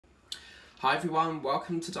Hi everyone,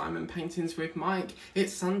 welcome to Diamond Paintings with Mike.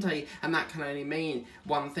 It's Sunday and that can only mean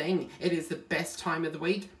one thing. It is the best time of the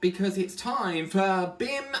week because it's time for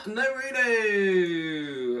Bim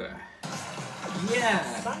Naruto. Yeah.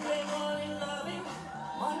 Sunday morning love you,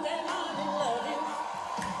 Monday morning love you.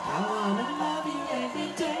 I wanna love you every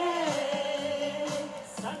day.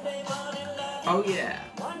 Sunday morning love you. Oh yeah.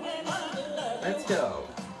 Monday morning love you. Let's go.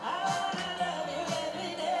 I wanna love you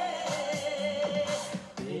every day.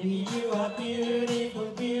 Baby, you are beautiful,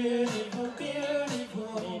 beautiful,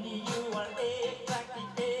 beautiful. Baby, you are exactly.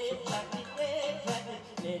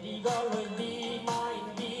 Lady, always be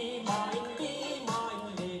mine, be mine, be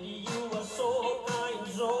mine. Lady, you are so kind,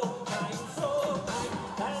 so kind, so kind.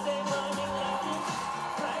 Saturday morning love you,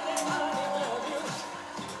 Friday morning love you.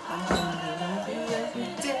 I wanna love you every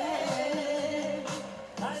day.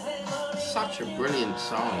 Saturday morning. Such a brilliant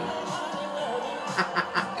song.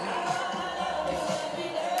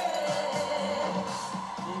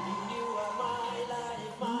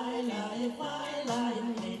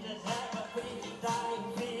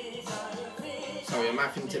 Sorry, I'm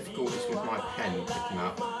having difficulties with my pen picking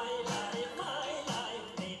up.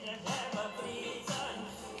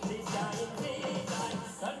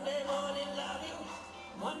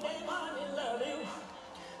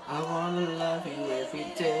 I wanna love you every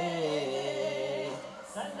day.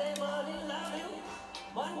 Sunday morning love you,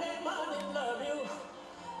 Monday morning love you.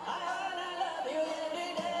 I wanna love you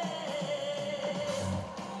every day.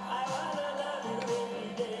 I wanna love you every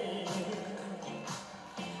day.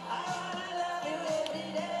 I wanna love you every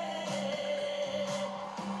day.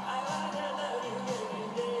 I wanna love you every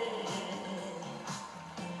day.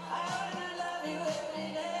 I wanna love you every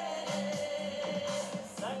day.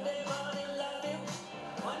 Sunday morning love you,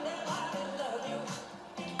 Monday morning love you.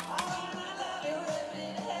 I wanna love you every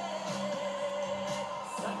day.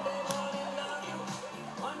 Sunday morning love you,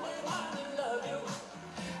 Monday morning love you.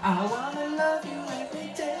 I wanna love you every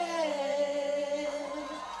day.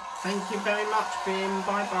 Thank you very much, Bim.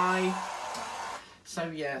 Bye bye. So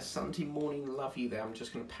yeah, Sunday morning love you there. I'm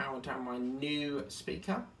just going to power down my new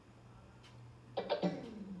speaker.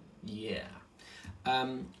 Yeah.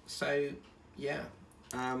 So yeah,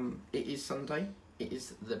 it is Sunday. It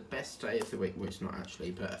is the best day of the week. Well, it's not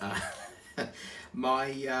actually, but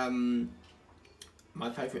my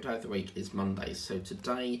favourite day of the week is Monday. So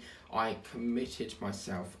today I committed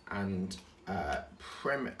myself and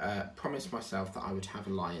promised myself that I would have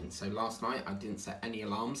a lion. So last night I didn't set any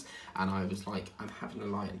alarms and I was like, I'm having a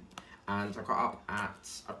lion. And I got up I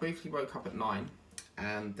briefly woke up at 9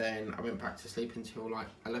 and then I went back to sleep until like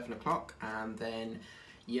 11 o'clock and then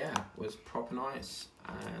yeah, was proper nice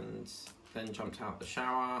and then jumped out the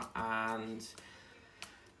shower and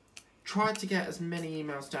tried to get as many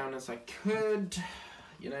emails down as I could.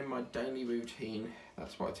 You know, my daily routine,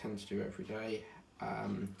 that's what I tend to do every day.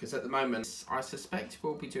 Because at the moment, I suspect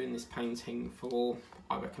we'll be doing this painting for,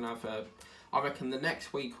 I reckon the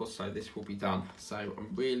next week or so this will be done. So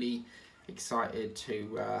I'm really excited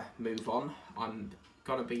to move on. I'm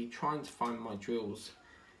gonna be trying to find my drills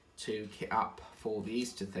to kit up for the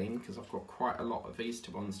Easter theme because I've got quite a lot of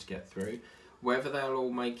Easter ones to get through. Whether they'll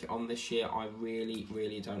all make it on this year, I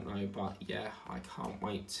really don't know. But yeah, I can't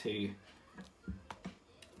wait to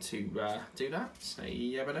do that. So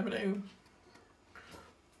yeah, but never do.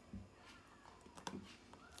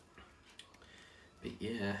 But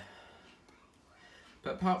yeah.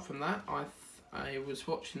 But apart from that, I was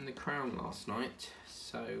watching The Crown last night.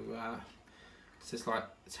 So there's like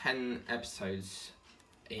 10 episodes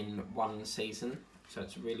in one season. So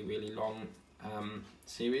it's a really long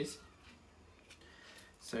series.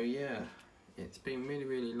 So yeah, it's been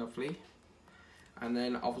really lovely. And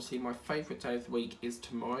then obviously my favourite day of the week is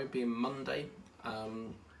tomorrow, being Monday.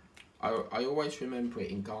 I always remember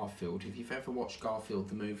it in Garfield. If you've ever watched Garfield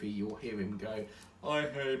the movie, you'll hear him go, I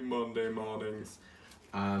hate Monday mornings.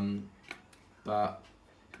 But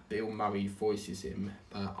Bill Murray voices him.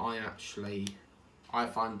 But I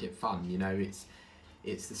find it fun, you know,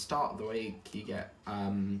 it's the start of the week, you get,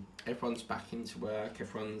 everyone's back into work,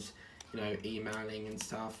 everyone's, you know, emailing and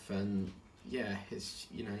stuff, and yeah, it's,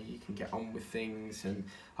 you know, you can get on with things. And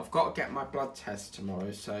I've got to get my blood test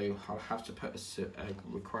tomorrow, so I'll have to put a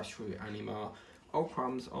request through Animar. Oh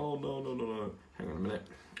crumbs, oh no, hang on a minute,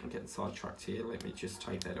 I'm getting sidetracked here, let me just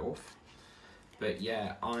take that off. But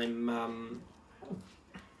yeah, I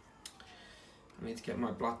need to get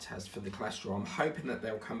my blood test for the cholesterol. I'm hoping that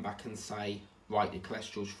they'll come back and say, right, your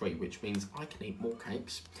cholesterol's free, which means I can eat more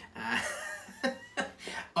cakes.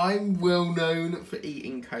 I'm well known for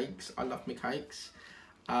eating cakes. I love my cakes.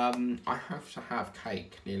 I have to have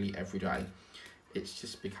cake nearly every day. It's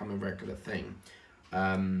just become a regular thing.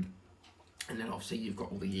 And then obviously you've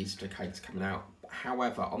got all the Easter cakes coming out.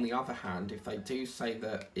 However, on the other hand, if they do say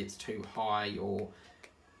that it's too high, or,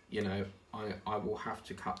 you know, I will have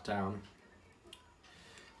to cut down.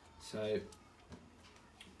 So,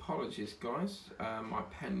 apologies guys, my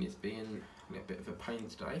pen is being a little bit of a pain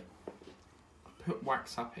today. I put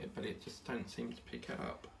wax up it, but it just don't seem to pick it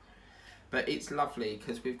up. But it's lovely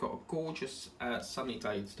because we've got a gorgeous sunny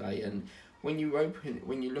day today, and when you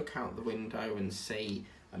look out the window and see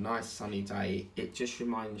a nice sunny day, it just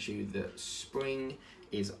reminds you that spring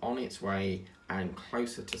is on its way and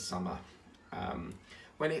closer to summer.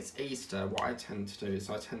 When it's Easter, what I tend to do is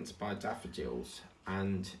I tend to buy daffodils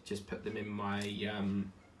and just put them in my,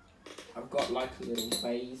 I've got like a little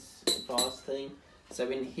vase thing. So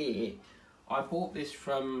in here, I bought this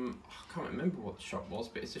from, I can't remember what the shop was,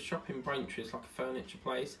 but it's a shop in Braintree, it's like a furniture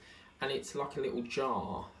place, and it's like a little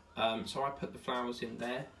jar. So I put the flowers in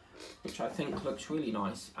there, which I think looks really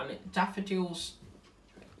nice. And daffodils,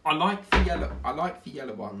 I like the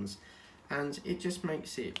yellow ones, and it just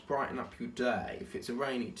makes it brighten up your day. If it's a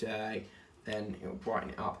rainy day, then it'll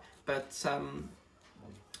brighten it up. But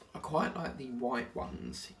I quite like the white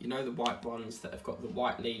ones. You know, the white ones that have got the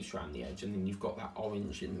white leaves around the edge, and then you've got that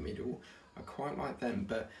orange in the middle. I quite like them,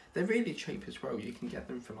 but they're really cheap as well. You can get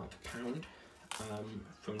them for like £1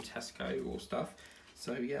 from Tesco or stuff.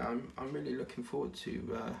 So yeah, I'm really looking forward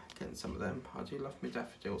to getting some of them. I do love my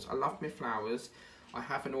daffodils. I love my flowers. I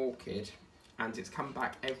have an orchid, and it's come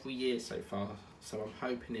back every year so far. So I'm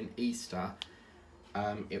hoping in Easter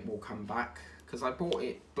it will come back, because I bought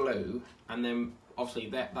it blue, and then obviously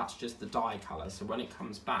that's just the dye colour. So when it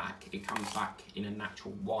comes back in a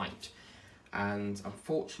natural white. And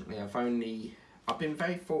unfortunately, I've been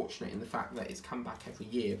very fortunate in the fact that it's come back every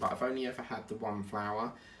year, but I've only ever had the one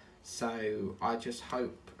flower. So I just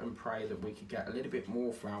hope and pray that we could get a little bit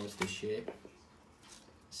more flowers this year.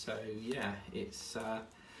 So yeah, it's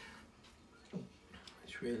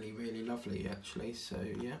really, really lovely actually. So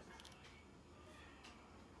yeah.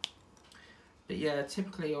 But yeah,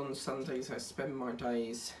 typically on Sundays I spend my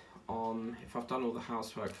days on, if I've done all the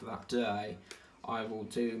housework for that day, I will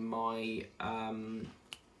do my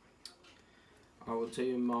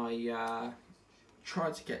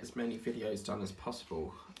try to get as many videos done as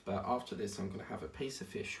possible. But after this, I'm going to have a piece of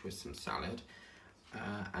fish with some salad,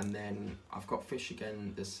 and then I've got fish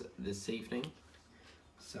again this evening.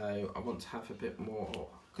 So I want to have a bit more,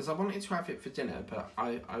 because I wanted to have it for dinner, but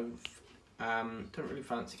I don't really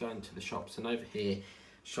fancy going to the shops. And over here,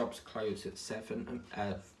 shops close at 7.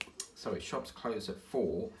 Shops close at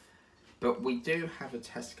 4. But we do have a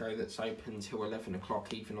Tesco that's open till 11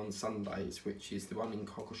 o'clock even on Sundays, which is the one in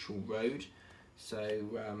Cockleshall Road. So,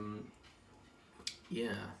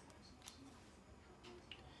 yeah.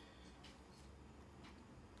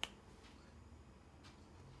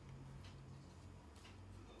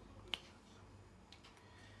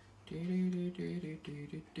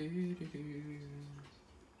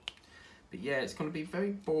 But yeah, it's going to be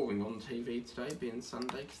very boring on TV today, being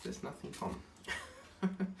Sunday, because there's nothing on.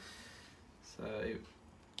 So,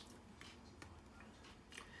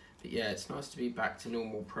 but yeah, it's nice to be back to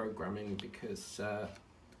normal programming, because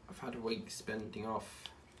I've had a week spending off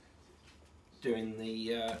doing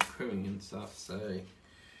the crewing and stuff. So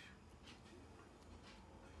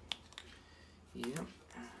yeah.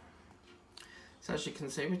 So as you can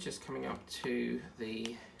see, we're just coming up to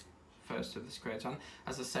the first of the square done.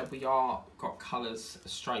 As I said, we got colours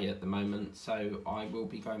astray at the moment, so I will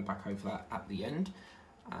be going back over that at the end,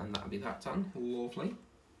 and that'll be that done. Lovely.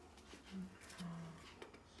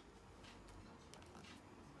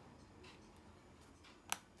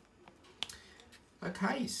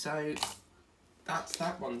 Okay, so that's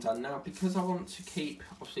that one done. Now, because I want to keep,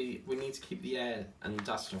 obviously we need to keep the air and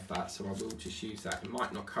dust off that, so I will just use that. It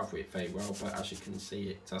might not cover it very well, but as you can see,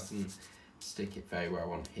 it doesn't stick it very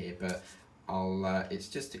well on here, but it's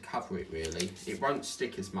just to cover it really. It won't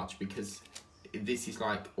stick as much because this is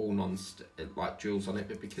like all like drills on it,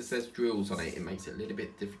 but because there's drills on it, it makes it a little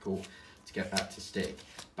bit difficult to get that to stick.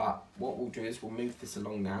 But what we'll do is we'll move this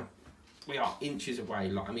along now. We are inches away.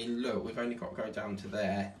 Like, I mean, look, we've only got to go down to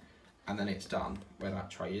there, and then it's done where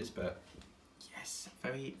that tray is. But yes,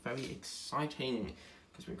 very, very exciting,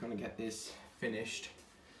 because we're going to get this finished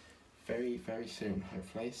very, very soon,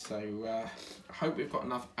 hopefully. So I hope we've got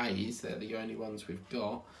enough A's. They're the only ones we've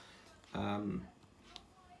got. But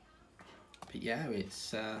yeah,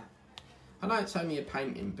 it's I know it's only a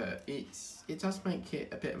painting, but it does make it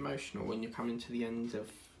a bit emotional when you're coming to the end of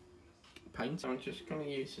paint. So I'm just going to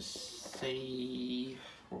use a C,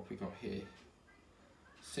 what have we got here?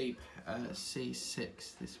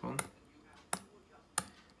 C6, this one.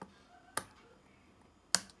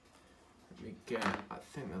 me get, I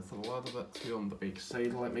think there's a lot of it too on the big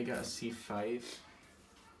side. Let me get a C5.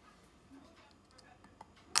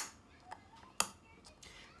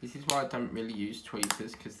 This is why I don't really use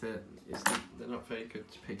tweezers, because they're not very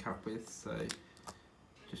good to pick up with. So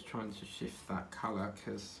just trying to shift that colour,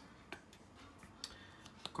 because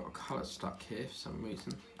I've got a colour stuck here for some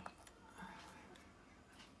reason.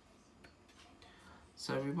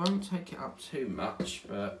 So we won't take it up too much,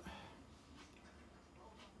 but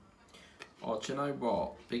oh, do you know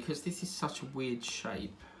what? Because this is such a weird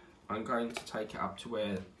shape, I'm going to take it up to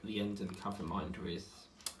where the end of the cover minder is.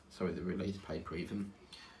 Sorry, the release paper even.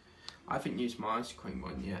 I haven't used my ice cream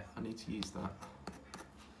one yet. I need to use that.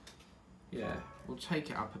 Yeah, we'll take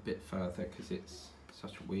it up a bit further because it's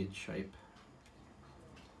such a weird shape.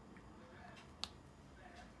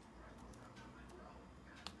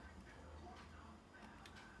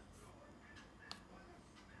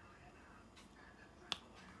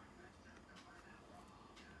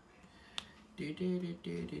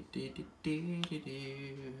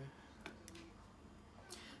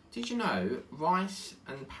 Did you know rice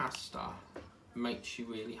and pasta makes you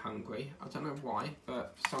really hungry? I don't know why,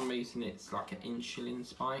 but for some reason it's like an insulin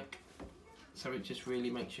spike, so it just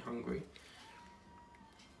really makes you hungry.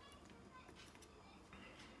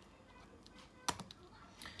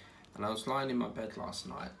 And I was lying in my bed last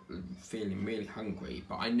night feeling really hungry,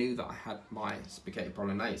 but I knew that I had my spaghetti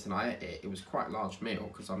bolognese and I ate it. It was quite a large meal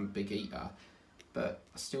because I'm a big eater, but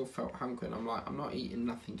I still felt hungry and I'm like, I'm not eating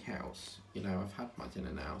nothing else. You know, I've had my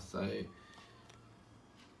dinner now, so.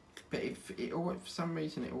 But it always, for some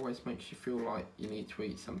reason, it always makes you feel like you need to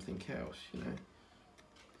eat something else, you know.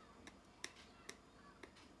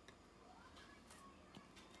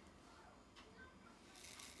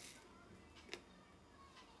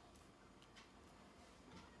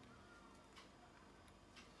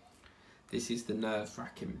 This is the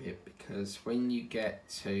nerve-wracking bit, because when you get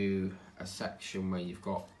to a section where you've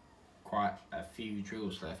got quite a few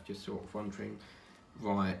drills left, you're sort of wondering,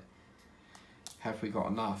 right, have we got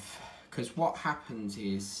enough? Because what happens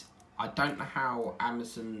is, I don't know how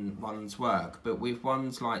Amazon ones work, but with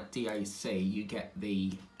ones like DAC, you get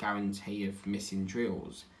the guarantee of missing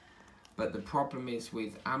drills. But the problem is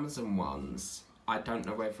with Amazon ones, I don't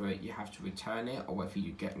know whether you have to return it or whether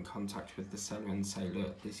you get in contact with the seller and say,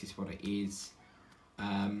 look, this is what it is,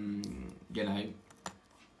 you know,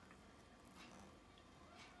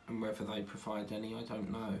 and whether they provide any, I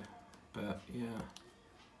don't know, but yeah.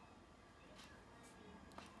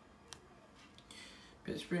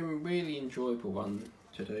 But it's been a really enjoyable one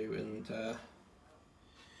to do, and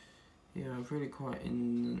yeah, I've really quite,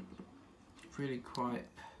 you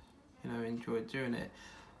know, enjoyed doing it.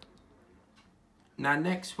 Now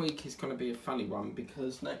next week is going to be a funny one,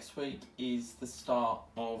 because next week is the start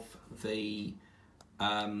of the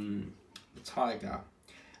Tiger.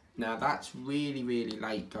 Now that's really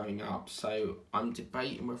late going up, so I'm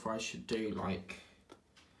debating whether I should do like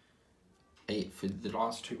it for the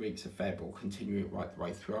last 2 weeks of Feb or continue it right the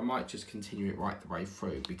way through. I might just continue it right the way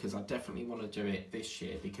through, because I definitely want to do it this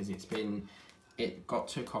year, because it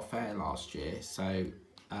took off air last year. So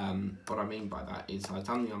what I mean by that is I've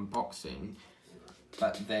done the unboxing,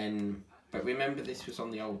 but remember this was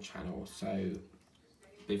on the old channel, so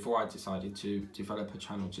before I decided to develop a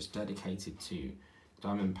channel just dedicated to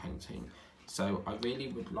diamond painting. So I really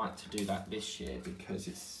would like to do that this year,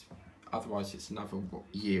 because otherwise it's another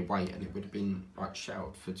year wait and it would have been like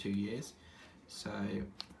shelved for 2 years. So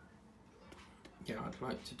yeah, I'd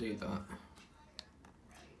like to do that.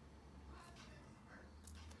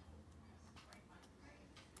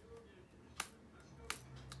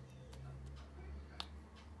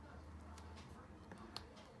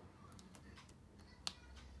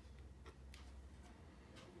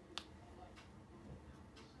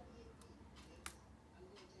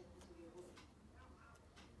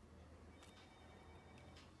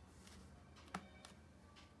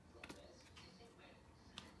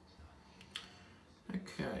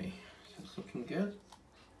 Okay, so it's looking good.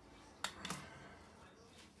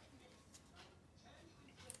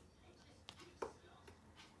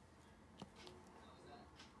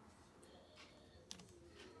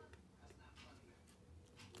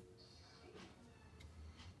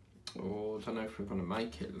 Oh, I don't know if we're going to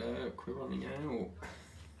make it. Look, we're running out.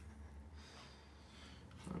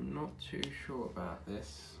 I'm not too sure about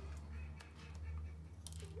this.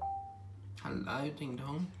 Hello, ding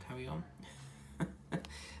dong, carry on.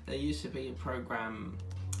 There used to be a program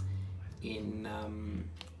in,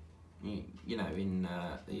 there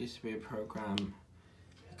used to be a program,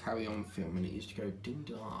 Carry On film, and it used to go ding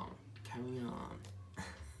dong, carry on.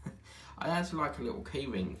 I had like a little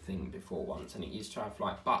keyring thing before once, and it used to have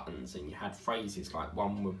like buttons, and you had phrases like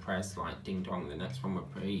one would press like ding dong, the next one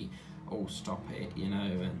would be oh stop it, you know,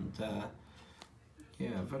 and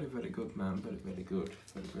yeah, very very good, man, very very good,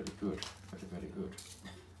 very very good, very very good.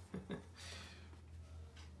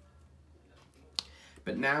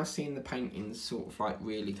 But now seeing the paintings sort of like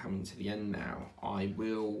really coming to the end now, I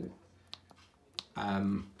will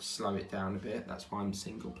slow it down a bit. That's why I'm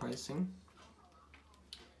single placing.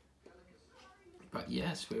 But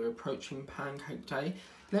yes, we're approaching Pancake Day.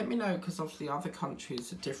 Let me know, because obviously other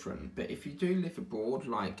countries are different, but if you do live abroad,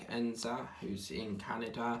 like Enza, who's in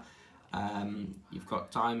Canada, you've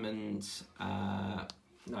got Diamond,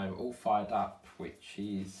 no, All Fired Up, which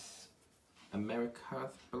is America, I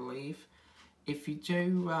believe. If you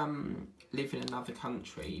do live in another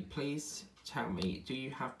country, please tell me, do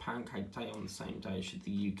you have Pancake Day on the same day as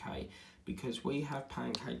the UK? Because we have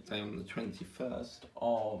Pancake Day on the 21st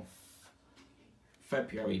of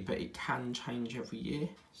February, but it can change every year.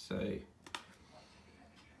 So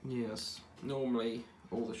yes, normally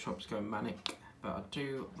all the shops go manic, but I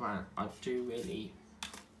do really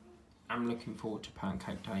am looking forward to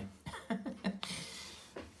Pancake Day.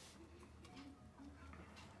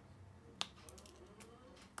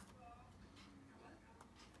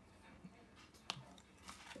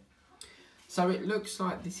 So it looks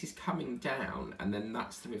like this is coming down, and then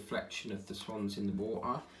that's the reflection of the swans in the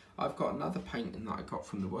water. I've got another painting that I got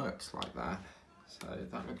from the works like that, so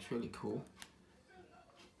that looks really cool.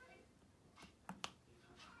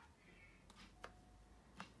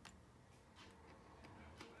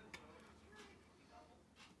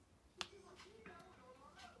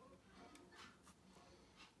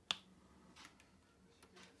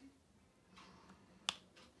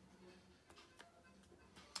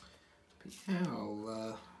 But yeah,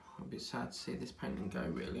 I'll be sad to see this painting go,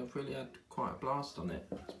 really. I've really had quite a blast on it.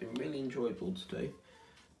 It's been really enjoyable to do.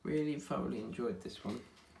 Really thoroughly enjoyed this one.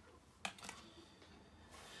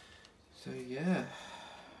 So yeah.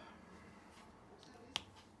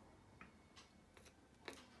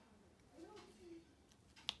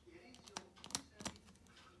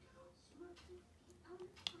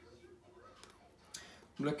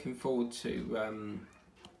 I'm looking forward to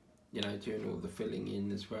you know, doing all the filling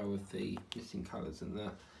in as well with the missing colours and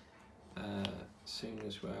that soon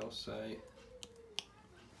as well. So,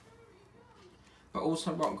 but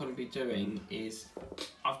also what I'm going to be doing is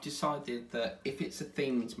I've decided that if it's a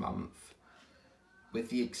themed month, with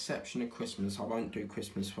the exception of Christmas, I won't do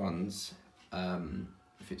Christmas ones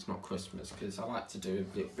if it's not Christmas, because I like to do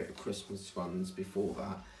a little bit of Christmas ones before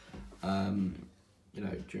that, you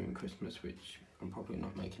know, during Christmas, which I'm probably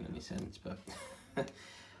not making any sense, but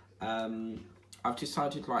I've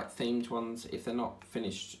decided like themed ones, if they're not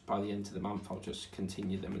finished by the end of the month, I'll just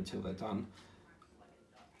continue them until they're done.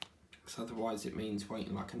 Because otherwise it means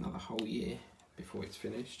waiting like another whole year before it's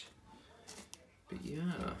finished. But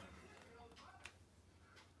yeah.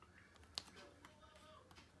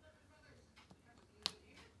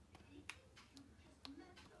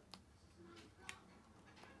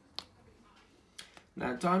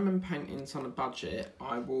 Now, diamond paintings on a budget,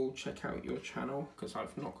 I will check out your channel, because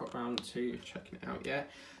I've not got around to checking it out yet.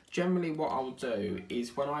 Generally what I'll do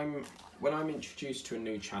is when I'm introduced to a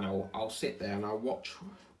new channel, I'll sit there and I'll watch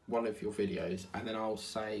one of your videos, and then I'll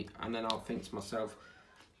think to myself,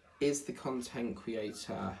 is the content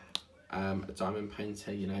creator a diamond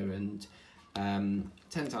painter, you know, and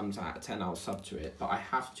 10 times out of 10 I'll sub to it, but I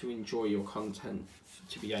have to enjoy your content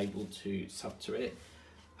to be able to sub to it.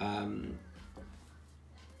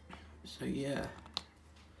 So yeah,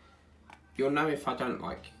 you'll know if I don't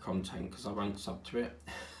like your content because I won't sub to it.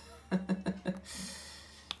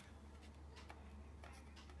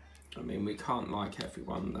 I mean, we can't like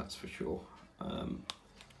everyone, that's for sure.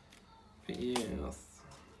 But yeah.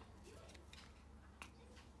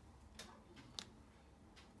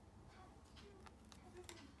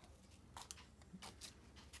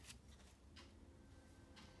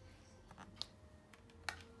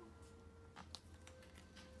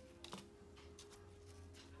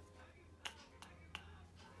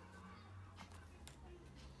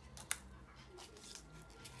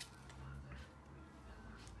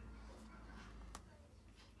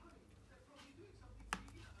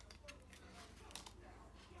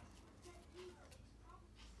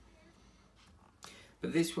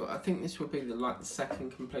 But this will, I think this will be the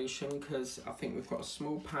second completion, because I think we've got a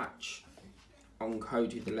small patch on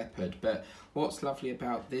Cody the Leopard. But what's lovely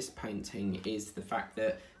about this painting is the fact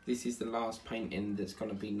that this is the last painting that's going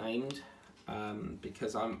to be named,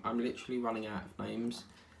 because I'm literally running out of names,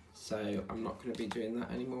 so I'm not going to be doing that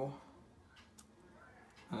anymore.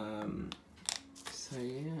 So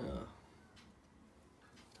yeah.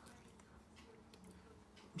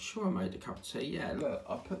 I'm sure I made a cup of tea. Yeah, look,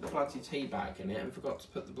 I put the bloody tea bag in it and forgot to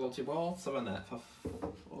put the bloody water in it.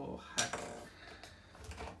 Oh, heck.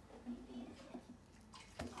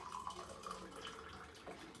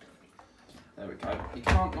 There we go. You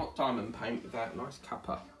can't not diamond paint without a nice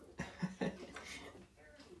cuppa.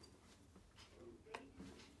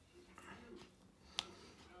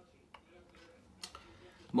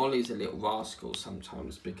 Molly's a little rascal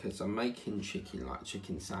sometimes because I'm making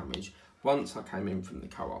chicken sandwich. Once I came in from the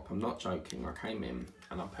co-op, I'm not joking, I came in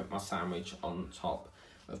and I put my sandwich on top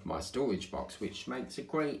of my storage box, which makes a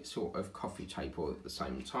great sort of coffee table at the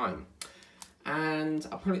same time. And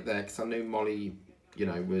I put it there because I knew Molly, you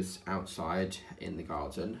know, was outside in the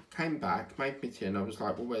garden. Came back, made me tea, and I was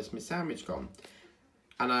like, well, where's my sandwich gone?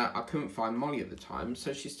 And I couldn't find Molly at the time,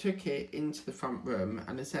 so she's took it into the front room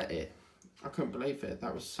and is at it. I couldn't believe it.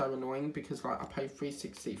 That was so annoying because like I paid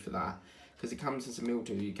 $3.60 for that because it comes as a meal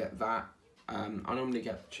deal. You get that. I normally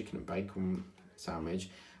get chicken and bacon sandwich,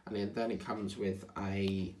 and then it comes with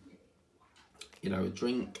a, you know, a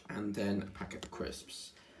drink and then a packet of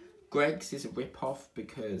crisps. Greg's is a rip-off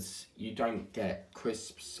because you don't get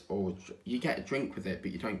crisps, or you get a drink with it,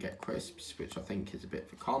 but you don't get crisps, which I think is a bit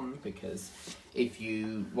of a con because if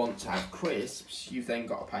you want to have crisps, you've then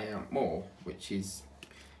got to pay out more, which is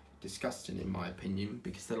disgusting in my opinion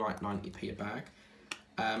because they're like 90p a bag.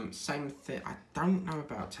 Same thing, I don't know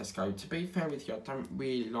about Tesco. To be fair with you, I don't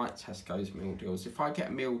really like Tesco's meal deals. If I get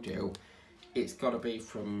a meal deal, it's got to be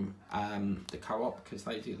from the co-op because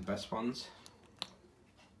they do the best ones.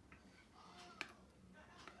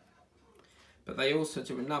 But they also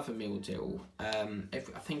do another meal deal. I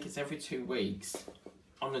think it's every 2 weeks.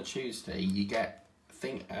 On a Tuesday, you get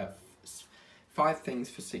 5 things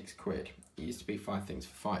for £6. It used to be 5 things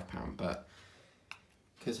for £5, but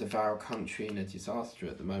because of our country in a disaster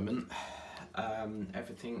at the moment,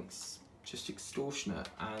 everything's just extortionate.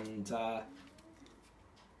 And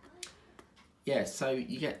yeah, so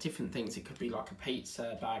you get different things. It could be like a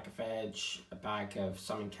pizza, a bag of veg, a bag of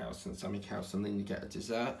something else, and then you get a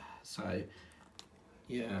dessert. So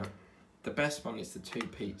yeah, the best one is the 2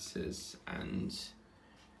 pizzas and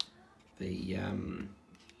the you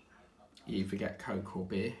either get Coke or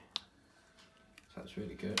beer. So that's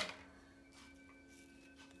really good.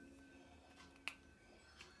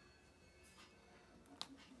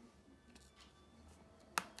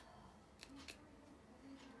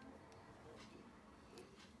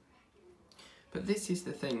 But this is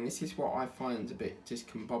the thing, this is what I find a bit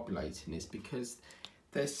discombobulating, is because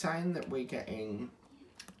they're saying that we're getting,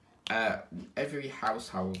 every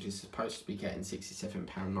household is supposed to be getting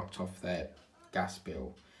 £67 knocked off their gas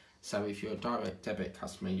bill. So if you're a direct debit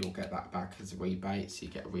customer, you'll get that back as a rebate, so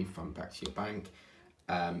you get a refund back to your bank.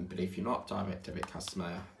 But if you're not a direct debit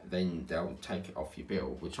customer, then they'll take it off your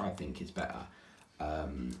bill, which I think is better.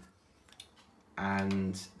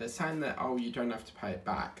 And they're saying that, oh, you don't have to pay it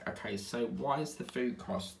back. Okay, so why is the food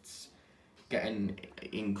costs getting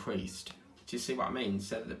increased? Do you see what I mean?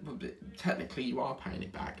 So that, technically you are paying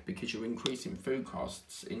it back because you're increasing food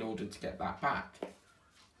costs in order to get that back.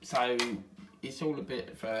 So it's all a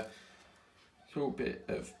bit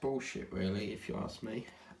of bullshit, really, if you ask me.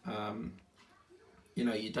 You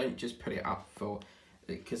know, you don't just put it up for,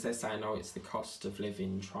 because they're saying, oh, it's the cost of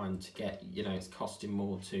living, trying to get, you know, it's costing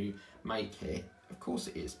more to make it. Of course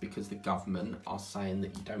it is, because the government are saying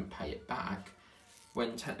that you don't pay it back,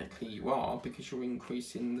 when technically you are, because you're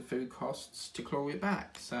increasing the food costs to claw it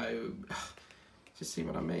back. So, just see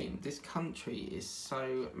what I mean? This country is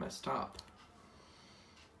so messed up.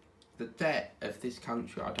 The debt of this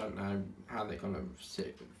country, I don't know how they're going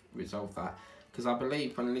to resolve that. Because I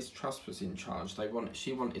believe when Liz Truss was in charge,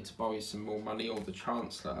 she wanted to borrow some more money, or the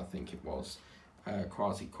Chancellor, I think it was,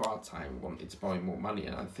 Kwasi Kwarteng, wanted to borrow more money,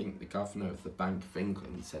 and I think the Governor of the Bank of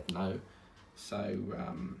England said no. So,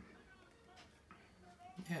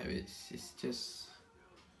 yeah, it's just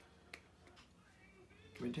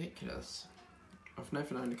ridiculous. I've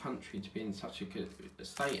never known a country to be in such a good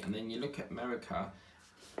state. And then you look at America,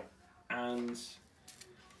 and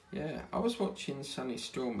yeah, I was watching Sunny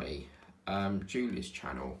Stormy, Julie's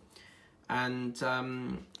channel, and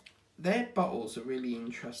their bottles are really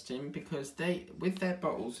interesting because with their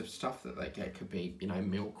bottles of stuff that they get, could be, you know,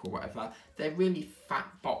 milk or whatever, they're really fat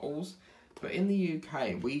bottles. But in the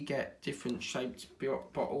UK, we get different shaped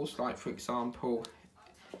bottles. Like, for example,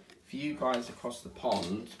 for you guys across the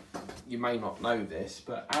pond, you may not know this,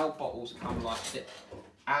 but our bottles come like this.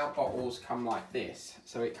 Our bottles come like this.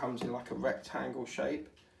 So it comes in like a rectangle shape.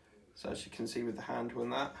 So as you can see with the handle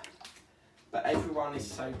and that. But everyone is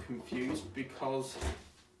so confused because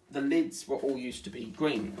the lids were all used to be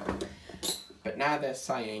green. But now they're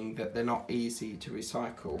saying that they're not easy to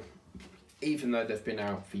recycle. Even though they've been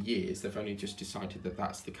out for years, they've only just decided that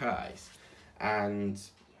that's the case. And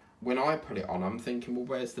when I put it on, I'm thinking, well,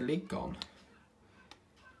 where's the lid gone?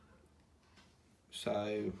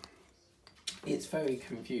 So it's very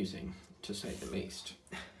confusing, to say the least.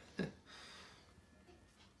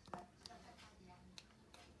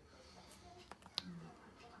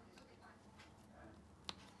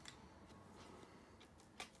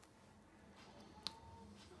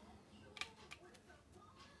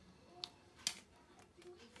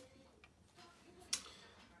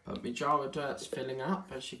 But my jar of dirt's filling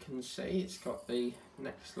up, as you can see. It's got the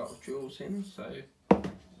next lot of jewels in, so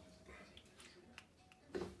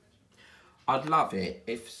I'd love it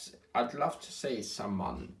if I'd love to see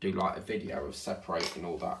someone do like a video of separating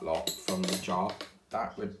all that lot from the jar.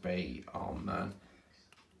 That would be, oh man.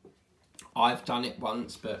 I've done it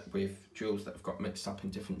once, but with jewels that have got mixed up in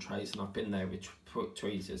different trays, and I've been there with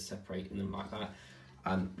tweezers separating them like that,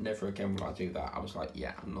 and never again will I do that. I was like,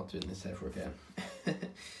 yeah, I'm not doing this ever again.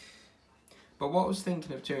 But what I was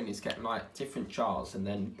thinking of doing is getting like different jars and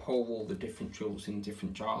then pour all the different jewels in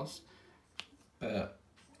different jars, but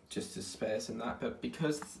just as spares and that. But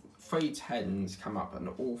because 310s come up an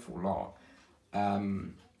awful lot,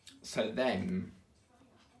 so then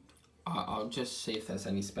I'll just see if there's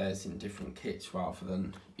any spares in different kits rather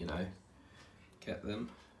than, you know, get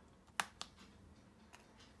them.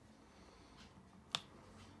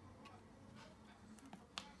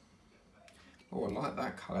 Oh, I like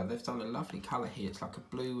that colour. They've done a lovely colour here. It's like a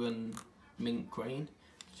blue and mint green.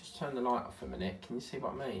 Just turn the light off a minute. Can you see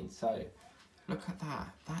what I mean? So, look at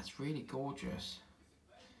that. That's really gorgeous.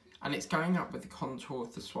 And it's going up with the contour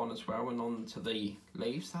of the swan as well and onto the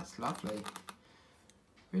leaves. That's lovely.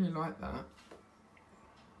 Really like that.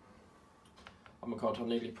 Oh my god, I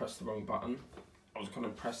nearly pressed the wrong button. I was going to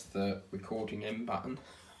press the recording end button.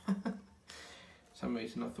 For some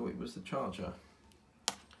reason I thought it was the charger.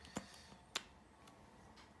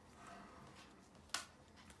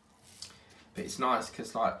 But it's nice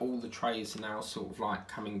because like all the trays are now sort of like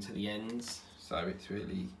coming to the ends, so it's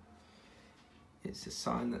really, it's a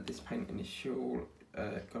sign that this painting is sure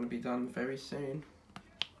going to be done very soon.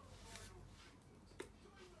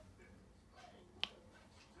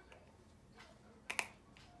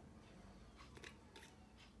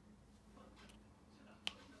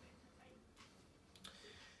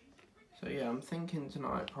 So yeah, I'm thinking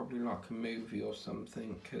tonight probably like a movie or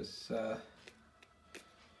something, because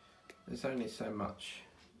there's only so much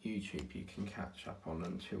YouTube you can catch up on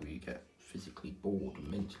until you get physically bored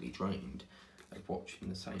and mentally drained of watching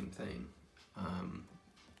the same thing.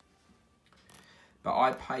 But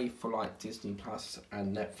I pay for like Disney Plus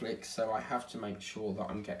and Netflix, so I have to make sure that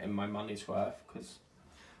I'm getting my money's worth, because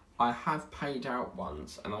I have paid out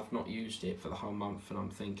once and I've not used it for the whole month, and I'm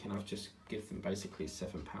thinking I've just give them basically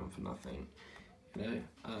 £7 for nothing, you know.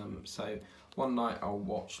 So one night I'll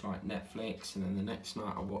watch like Netflix, and then the next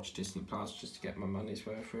night I'll watch Disney Plus just to get my money's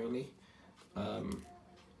worth, really.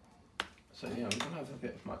 So yeah, I'm gonna have a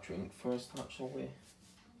bit of my drink first, actually.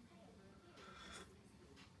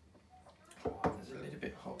 Oh, there's a little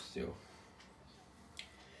bit hot still.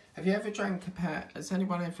 Have you ever drank a pair? Has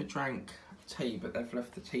anyone ever drank tea but they've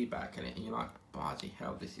left the tea bag in it, and you're like, bloody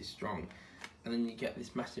hell, this is strong, and then you get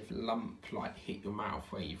this massive lump like hit your mouth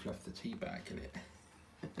where you've left the tea bag in it?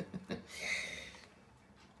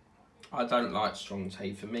 I don't like strong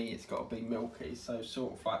tea. For me, it's got to be milky, so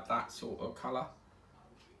sort of like that sort of colour. I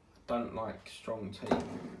don't like strong tea.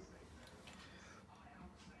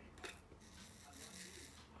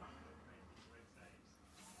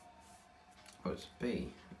 Oh, it's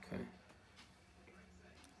B, okay.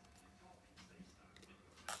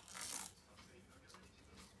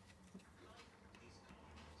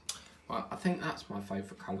 Well, I think that's my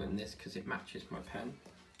favourite colour in this because it matches my pen.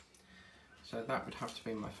 So that would have to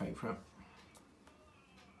be my favourite.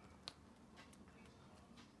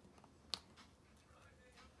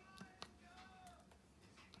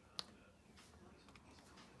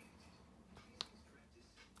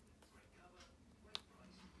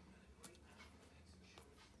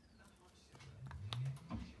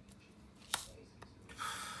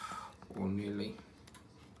 Or nearly.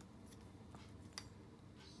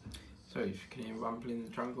 So if you can hear rumbling in the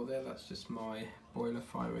jungle there, that's just my boiler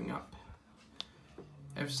firing up.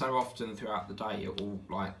 Every so often throughout the day it will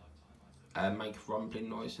like make a rumbling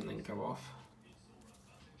noise and then go off.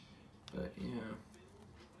 But yeah.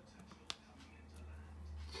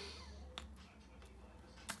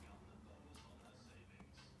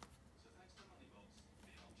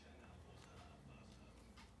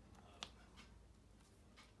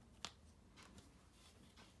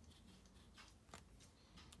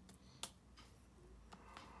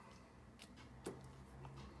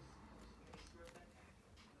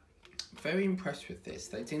 very impressed with this.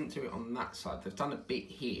 They didn't do it on that side. They've done a bit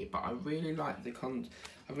here, but I really like the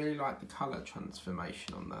colour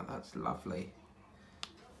transformation on that. That's lovely.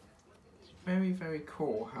 It's very, very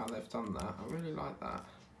cool how they've done that. I really like that.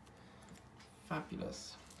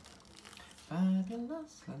 Fabulous.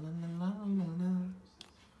 Fabulous. La, la, la, la, la.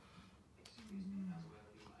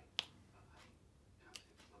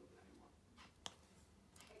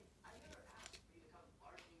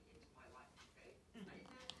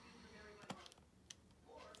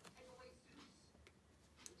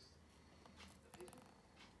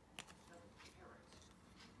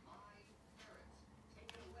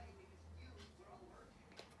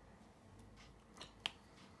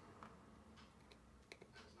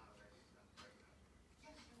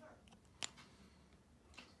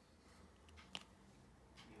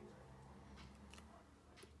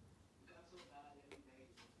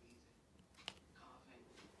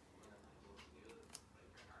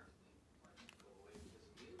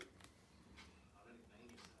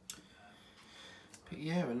 But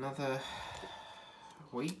yeah, another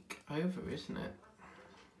week over, isn't it?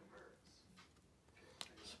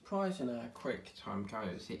 Surprising how quick time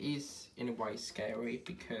goes. It is in a way scary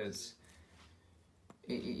because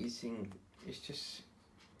it's just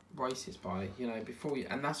races by, you know, before you,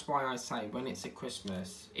 and that's why I say when it's at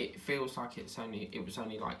Christmas, it feels like it was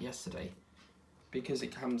only like yesterday, because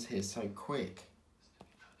it comes here so quick.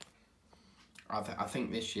 I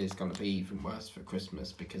think this year's going to be even worse for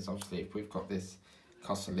Christmas, because obviously if we've got this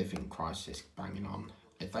cost of living crisis banging on,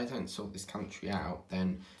 if they don't sort this country out,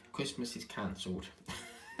 then Christmas is cancelled.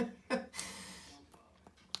 I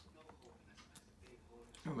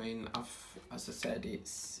mean, as I said,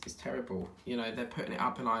 it's terrible. You know, they're putting it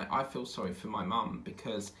up, and I feel sorry for my mum,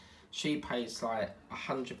 because she pays like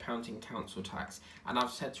 £100 in council tax, and I've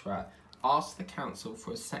said to her, ask the council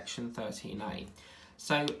for a Section 13A.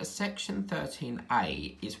 So a Section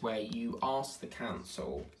 13A is where you ask the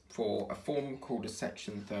council for a form called a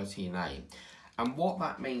Section 13A. And what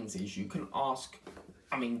that means is you can ask,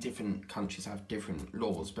 I mean, different countries have different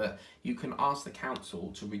laws, but you can ask the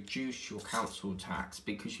council to reduce your council tax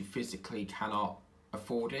because you physically cannot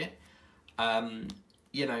afford it.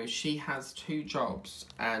 You know, she has 2 jobs,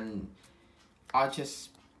 and I just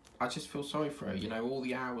feel sorry for her. You know, all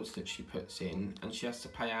the hours that she puts in, and she has to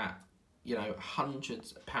pay out, you know,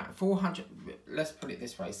 hundreds of pounds, 400, let's put it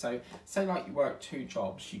this way. So say like you work 2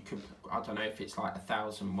 jobs, you could, I don't know if it's like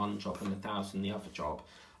 1,000 one job and 1,000 the other job.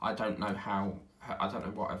 I don't know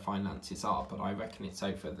what her finances are, but I reckon it's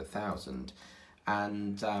over the 1,000.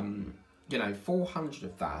 And, you know, 400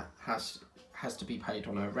 of that has to be paid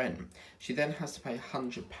on her rent. She then has to pay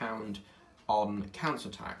 £100 on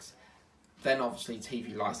council tax. Then obviously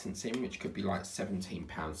TV licensing, which could be like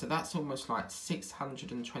 £17. So that's almost like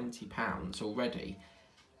 £620 already.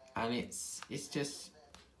 And it's just,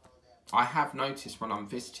 I have noticed when I'm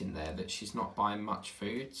visiting there that she's not buying much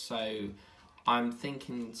food. So I'm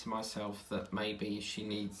thinking to myself that maybe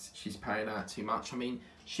she's paying out too much. I mean,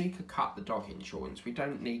 she could cut the dog insurance. We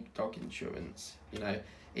don't need dog insurance. You know,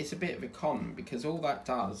 it's a bit of a con, because all that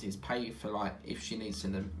does is pay for, like, if she needs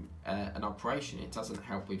an operation. It doesn't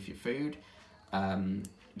help with your food.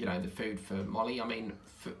 You know, the food for Molly. I mean,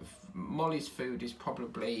 Molly's food is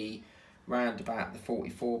probably round about the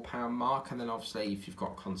 £44 mark, and then obviously if you've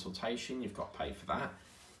got consultation, you've got to pay for that.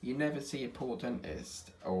 You never see a poor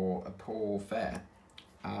dentist or a poor vet,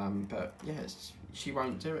 but yes, she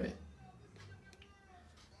won't do it.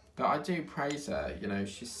 But I do praise her, you know,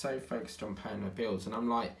 she's so focused on paying her bills, and I'm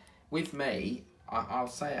like, with me, I'll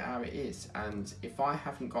say it how it is, and if I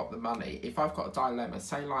haven't got the money, if I've got a dilemma,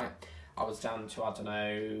 say like, I was down to, I don't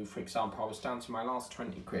know, for example, I was down to my last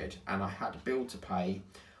 20 quid, and I had a bill to pay,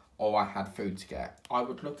 or I had food to get, I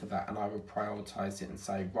would look at that and I would prioritise it and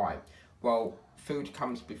say, right, well, food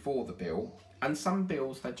comes before the bill, and some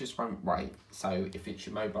bills they just won't wait. So if it's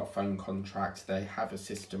your mobile phone contract, they have a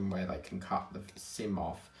system where they can cut the SIM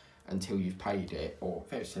off until you've paid it, or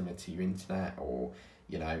very similar to your internet, or,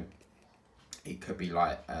 you know, it could be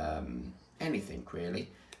like anything really.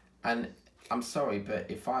 And I'm sorry,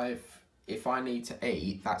 but if I need to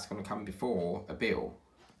eat, that's going to come before a bill.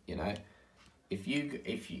 You know, if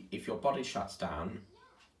your body shuts down,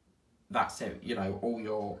 that's it. You know, all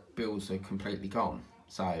your bills are completely gone.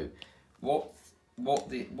 So what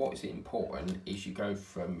is important is you go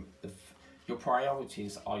from your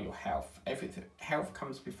priorities are your health. Everything, health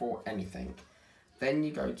comes before anything. Then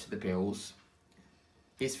you go to the bills.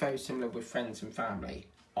 It's very similar with friends and family.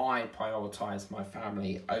 I prioritise my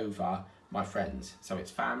family over my friends. So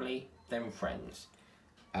it's family, then friends.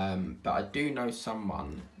 But I do know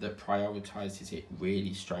someone that prioritises it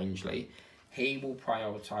really strangely. he will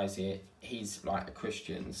prioritise it. He's like a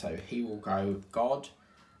Christian, so he will go God,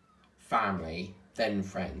 family, then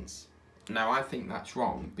friends. Now I think that's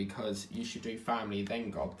wrong, because you should do family,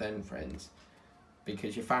 then God, then friends,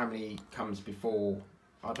 because your family comes before.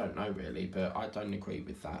 I don't know really, but I don't agree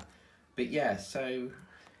with that. But yeah, so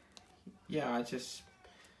yeah, I just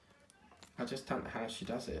don't know how she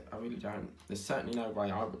does it. I really don't. There's certainly no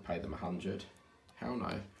way I would pay them 100. Hell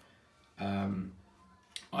no.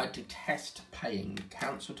 I detest paying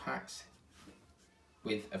council tax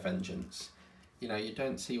with a vengeance. You know, you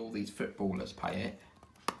don't see all these footballers pay it.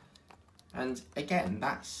 And again,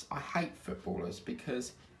 I hate footballers,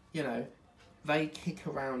 because, you know, they kick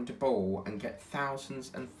around a ball and get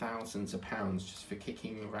thousands and thousands of pounds just for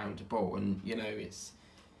kicking around a ball, and you know, it's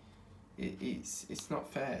not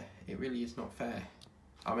fair. It really is not fair.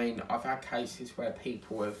 I mean, I've had cases where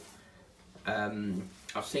people have,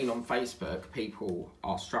 I've seen on Facebook, people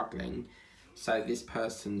are struggling, so this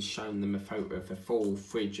person's shown them a photo of a full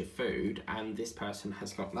fridge of food, and this person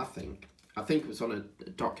has got nothing. I think it was on a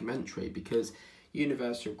documentary, because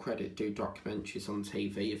Universal Credit do documentaries on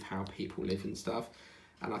TV of how people live and stuff,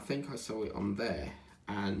 and I think I saw it on there,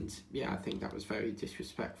 and yeah, I think that was very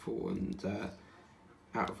disrespectful and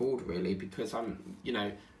out of order really, because you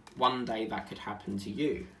know, one day that could happen to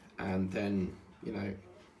you, and then, you know,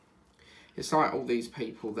 it's like all these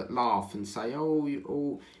people that laugh and say, oh,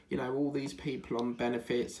 you know, all these people on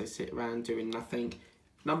benefits, they sit around doing nothing.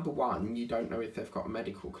 Number one, you don't know if they've got a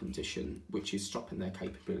medical condition which is stopping their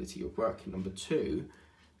capability of working. Number two,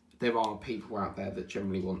 there are people out there that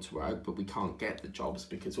generally want to work, but we can't get the jobs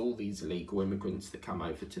because all these illegal immigrants that come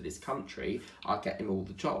over to this country are getting all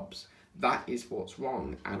the jobs. That is what's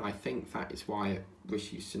wrong, and I think that is why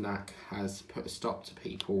Rishi Sunak has put a stop to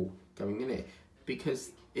people going in it,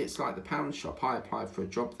 because it's like the pound shop. I applied for a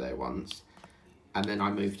job there once, and then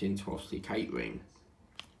I moved into obviously catering,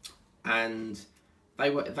 and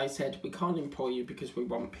they said, we can't employ you because we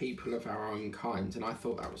want people of our own kind, and I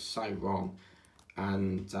thought that was so wrong,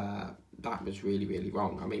 and that was really, really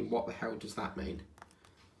wrong. I mean, what the hell does that mean?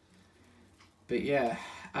 But yeah,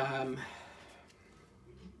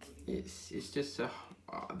 it's just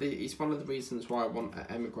it's one of the reasons why I want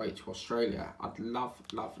to emigrate to Australia. I'd love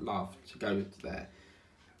to go there,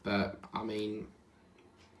 but I mean,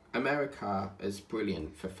 America is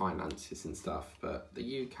brilliant for finances and stuff, but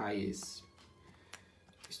the UK is,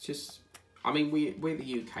 it's just, I mean, we're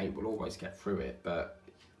the UK, we'll always get through it, but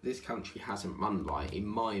this country hasn't run right, in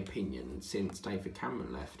my opinion, since David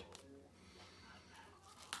Cameron left.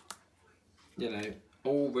 You know,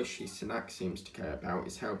 all Rishi Sunak seems to care about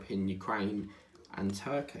is helping Ukraine and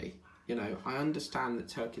Turkey. You know, I understand that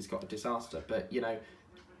Turkey's got a disaster, but, you know,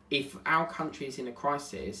 if our country is in a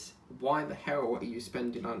crisis, why the hell are you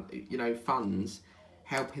spending on, you know, funds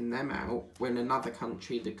helping them out when another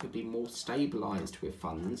country that could be more stabilised with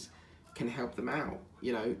funds can help them out?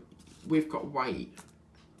 You know, we've got to wait,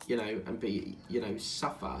 you know, and be, you know,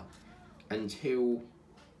 suffer until,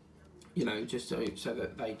 you know, just so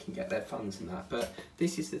that they can get their funds and that. But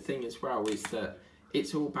this is the thing as well, is that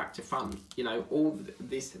it's all back to fun. You know, all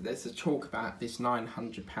this, there's a talk about this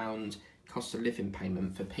 £900 cost of living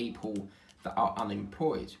payment for people that are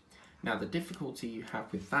unemployed. Now, the difficulty you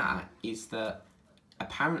have with that is that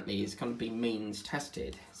apparently it's going to be means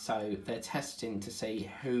tested. So they're testing to see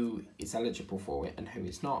who is eligible for it and who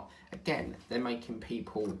is not. Again, they're making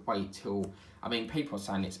people wait till, I mean, people are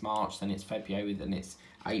saying it's March, then it's February, then it's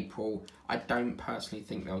April. I don't personally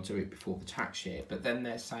think they'll do it before the tax year, but then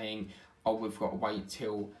they're saying, oh, we've got to wait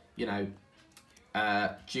till, you know,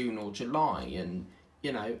 June or July, and,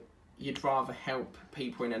 you know, you'd rather help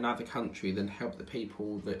people in another country than help the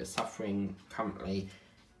people that are suffering currently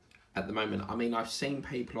at the moment. I mean, I've seen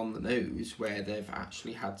people on the news where they've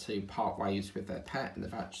actually had to part ways with their pet, and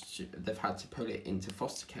they've had to put it into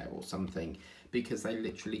foster care or something because they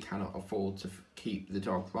literally cannot afford to keep the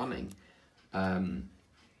dog running.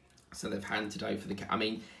 So they've handed over the care. I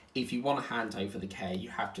mean, if you want to hand over the care, you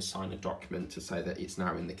have to sign a document to say that it's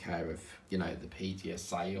now in the care of, you know, the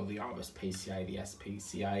PDSA or the RSPCA, the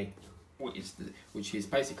SPCA, which is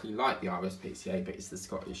basically like the RSPCA, but it's the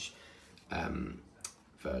Scottish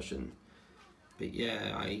version. But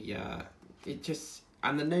yeah, it just,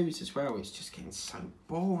 and the news as well, it's just getting so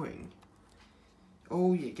boring.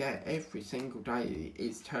 All you get every single day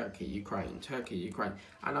is Turkey, Ukraine,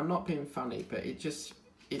 and I'm not being funny, but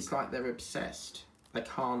it's like they're obsessed. They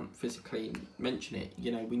can't physically mention it.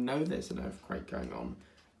 You know, we know there's an earthquake going on,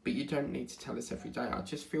 but you don't need to tell us every day. I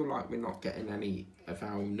just feel like we're not getting any of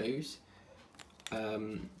our news.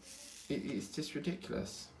 It's just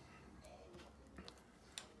ridiculous.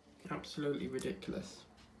 Absolutely ridiculous.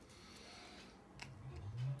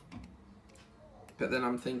 But then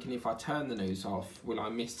I'm thinking, if I turn the news off, will I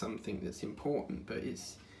miss something that's important? But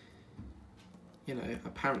it's, you know,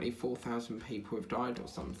 apparently 4,000 people have died or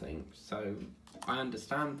something. So I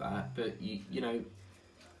understand that, but you know,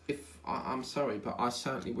 if I'm sorry, but I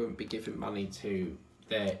certainly wouldn't be giving money to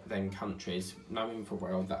them countries, knowing full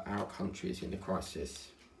well that our country is in a crisis.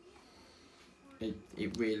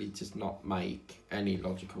 It really does not make any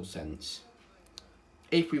logical sense.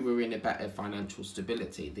 If we were in a better financial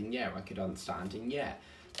stability, then yeah, I could understand, and yeah.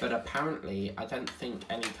 But apparently, I don't think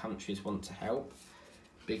any countries want to help,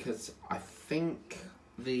 because I think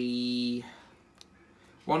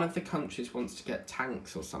one of the countries wants to get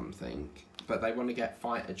tanks or something, but they want to get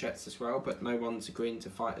fighter jets as well, but no one's agreeing to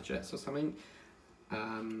fighter jets or something. But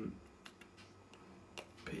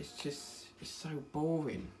it's so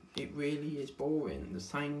boring. It really is boring. The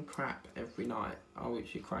same crap every night. Oh,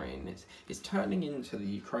 it's Ukraine. It's turning into the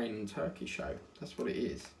Ukraine and Turkey show. That's what it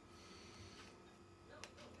is.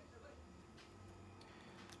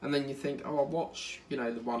 And then you think, oh, I'll watch, you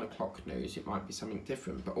know, the 1 o'clock news. It might be something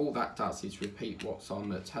different. But all that does is repeat what's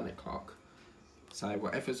on at 10 o'clock. So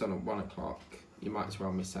whatever's on at 1 o'clock, you might as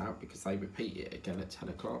well miss out, because they repeat it again at 10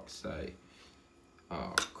 o'clock. So,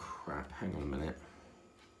 oh crap, hang on a minute.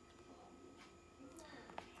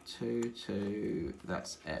 2,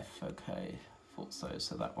 that's F, okay. Thought so,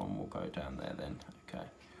 so that one will go down there then, okay.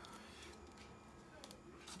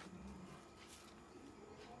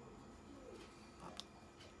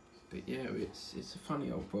 But yeah, it's a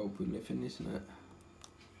funny old world we live in, isn't it?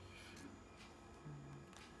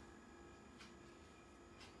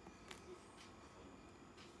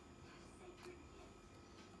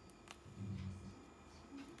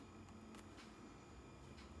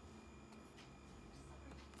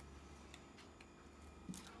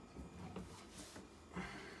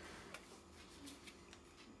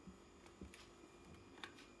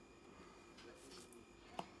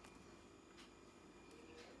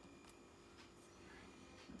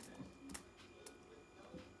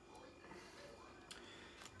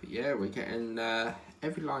 But yeah, we're getting,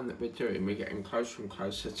 every line that we're doing, we're getting closer and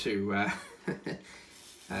closer to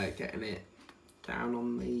getting it down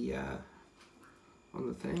on the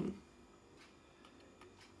thing.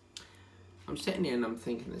 I'm sitting here and I'm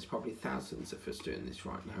thinking there's probably thousands of us doing this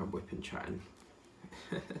right now, whipping chatting.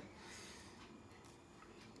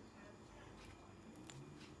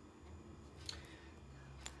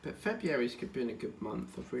 But February's been a good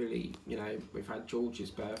month. I've really, you know, we've had George's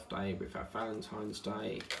birthday, we've had Valentine's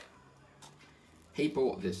Day. He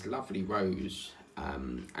bought this lovely rose,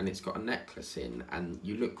 and it's got a necklace in, and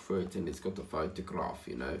you look through it and it's got a photograph,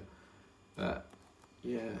 you know. But,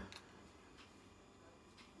 yeah.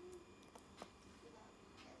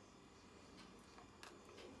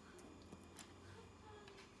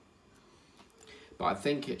 But I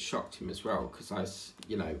think it shocked him as well, because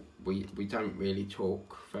you know, we don't really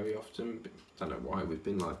talk very often. Don't know why, we've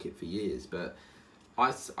been like it for years, but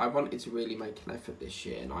I wanted to really make an effort this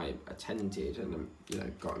year, and I attended and, you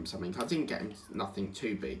know, got him something. I didn't get him nothing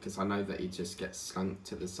too big, because I know that he just gets slunk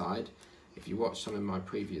to the side. If you watch some of my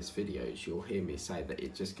previous videos, you'll hear me say that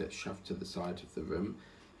it just gets shoved to the side of the room.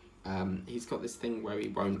 He's got this thing where he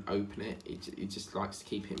won't open it. He just likes to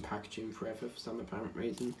keep it in packaging forever for some apparent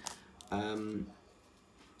reason.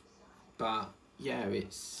 But yeah,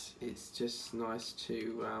 it's just nice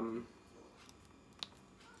to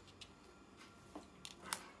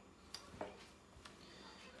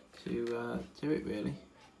do it, really.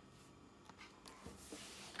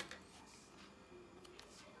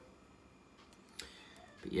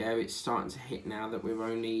 But yeah, it's starting to hit now that we're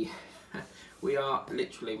only we've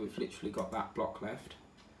literally got that block left.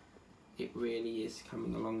 It really is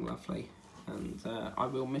coming along lovely, and I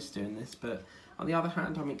will miss doing this, but on the other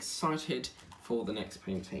hand, I'm excited for the next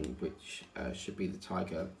painting, which should be the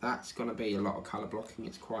tiger. That's going to be a lot of colour blocking.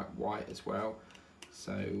 It's quite white as well,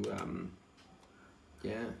 so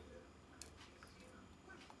yeah.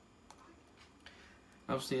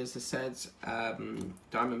 Obviously, as I said,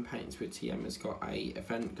 Diamond Paints with TM has got a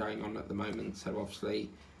event going on at the moment, so obviously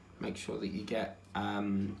make sure that you get,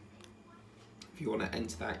 if you want to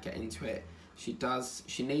enter that, get into it. She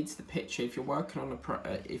needs the picture. If you're working on a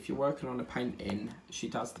painting, she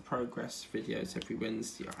does the progress videos every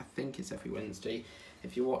Wednesday. I think it's every Wednesday.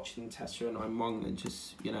 If you're watching Tessa and I'm wrong, then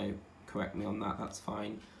just, you know, correct me on that. That's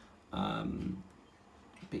fine.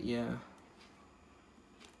 But yeah.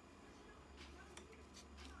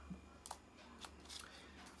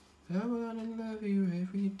 I wanna love you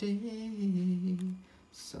every day.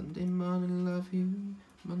 Sunday morning, love you.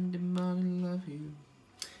 Monday morning, love you.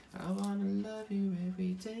 I wanna love you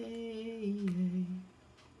every day.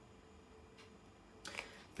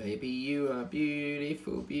 Baby, you are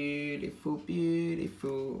beautiful, beautiful,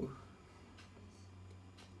 beautiful.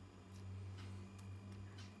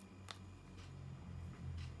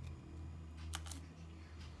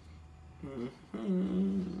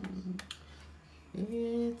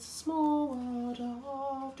 It's a small world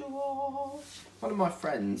after all. One of my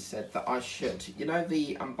friends said that I should, you know,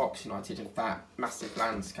 the unboxing I did of that massive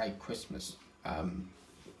landscape Christmas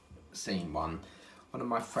scene one. One of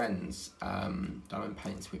my friends, Diamond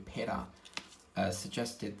Paints with Peter,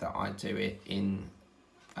 suggested that I do it in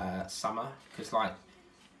summer, because like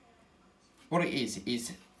what it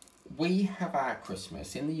is we have our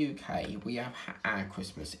Christmas in the UK, we have our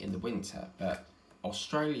Christmas in the winter, but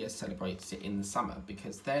Australia celebrates it in the summer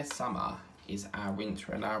because their summer is our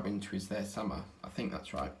winter and our winter is their summer. I think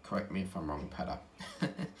that's right. Correct me if I'm wrong, Peter.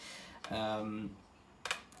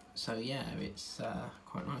 So yeah, it's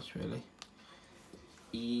quite nice really.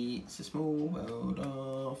 It's a small world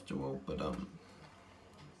after all, but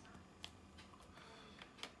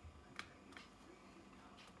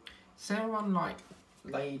is there one like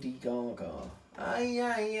Lady Gaga? Ay,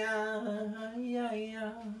 ay, ay, ay,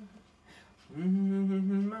 ay.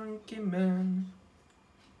 Monkey Man.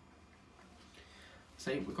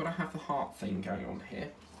 See, we've got to have the heart thing going on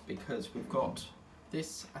here because we've got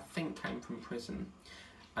this, I think, came from prison,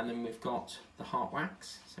 and then we've got the heart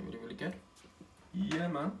wax, so really, really good. Yeah,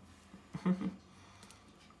 man.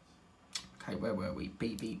 Okay, where were we?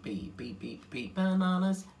 Beep, beep, beep, beep, beep, beep.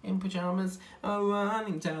 Bananas in pajamas are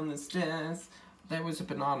running down the stairs. There was a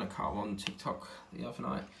banana car on TikTok the other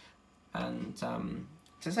night, and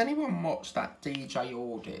does anyone watch that DJ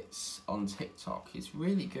Audits on TikTok? He's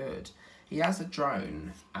really good. He has a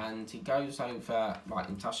drone and he goes over like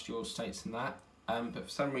industrial estates and that, but for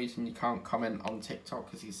some reason you can't comment on TikTok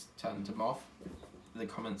because he's turned them off. The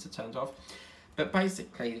comments are turned off. But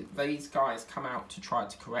basically, these guys come out to try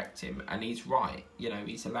to correct him, and he's right. You know,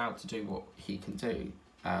 he's allowed to do what he can do,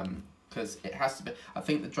 because it has to be. I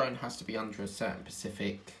think the drone has to be under a certain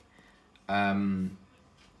specific, you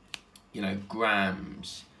know,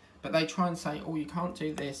 grams. But they try and say, "Oh, you can't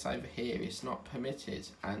do this over here. It's not permitted,"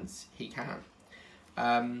 and he can.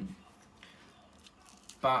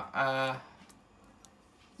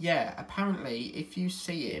 Yeah, apparently, if you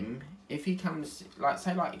see him. If he comes, like,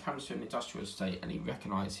 say, like, he comes to an industrial estate and he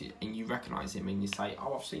recognises it, and you recognise him, and you say,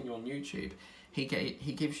 "Oh, I've seen you on YouTube," he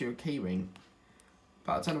gives you a key ring.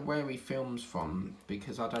 But I don't know where he films from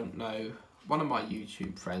because I don't know. One of my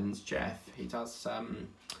YouTube friends, Jeff, he does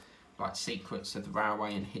like secrets of the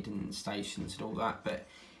railway and hidden stations and all that. But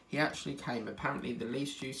he actually came. Apparently, the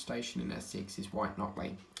least used station in Essex is White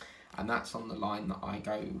Knockley, and that's on the line that I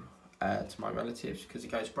go to my relatives because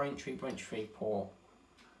it goes Braintree, Port,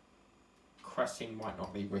 Cressing, White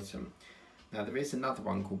Knockley, Witham. Now there is another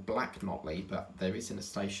one called Black Knockley, but there isn't a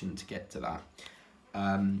station to get to that.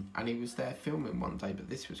 And he was there filming one day, but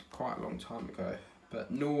this was quite a long time ago.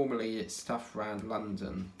 But normally it's stuff around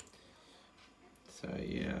London. So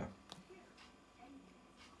yeah.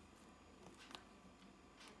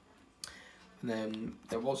 And then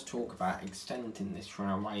there was talk about extending this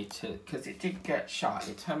railway to, because it did get shut.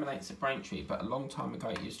 It terminates at Braintree, but a long time ago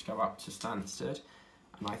it used to go up to Stansted.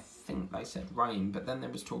 And I think they said Rain, but then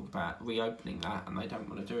there was talk about reopening that, and they don't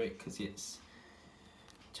want to do it because it's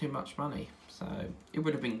too much money. So it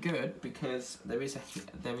would have been good because there is a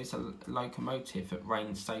locomotive at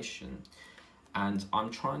Rain Station, and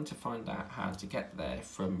I'm trying to find out how to get there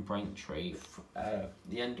from Braintree.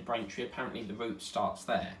 The end of Braintree, apparently the route starts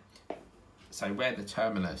there. So where the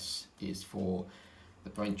terminus is for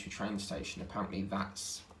the Braintree train station, apparently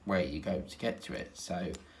that's where you go to get to it.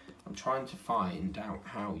 So I'm trying to find out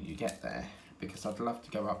how you get there because I'd love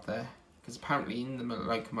to go up there because apparently in the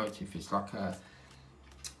locomotive it's like a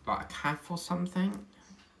calf or something.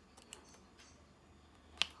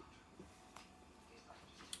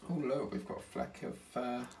 Oh look, we've got a fleck of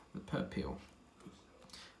the purple.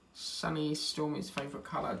 Sunny Stormy's favourite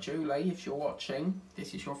colour. Julie, if you're watching,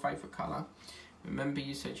 this is your favourite colour. Remember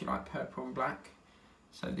you said you like purple and black,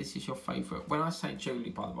 so this is your favourite. When I say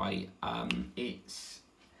Julie, by the way, it's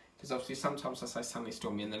because obviously sometimes I say Sunny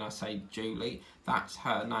Stormy and then I say Julie. That's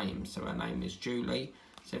her name, so her name is Julie.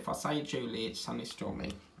 So if I say Julie, it's Sunny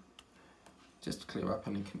Stormy. Just to clear up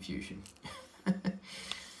any confusion.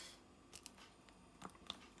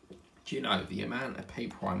 Do you know the amount of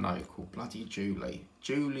people I know called bloody Julie?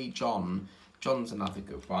 Julie, John. John's another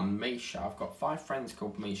good one. Misha. I've got 5 friends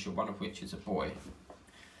called Misha, one of which is a boy.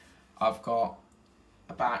 I've got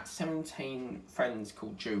about 17 friends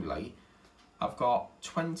called Julie. I've got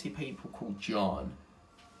 20 people called John.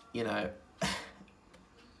 You know,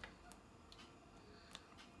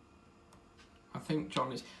 I think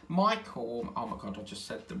John is Michael. Oh my god, I just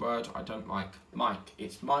said the word I don't like. Mike.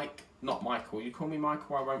 It's Mike, not Michael. You call me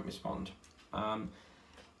Michael, I won't respond.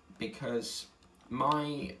 Because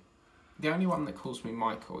the only one that calls me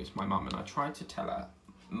Michael is my mum, and I tried to tell her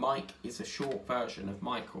Mike is a short version of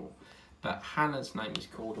Michael, but Hannah's name is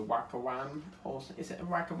called a wagaram, or is it a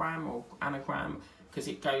wagaram or anagram? Because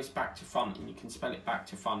it goes back to front, and you can spell it back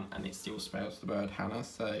to front, and it still spells the word Hannah.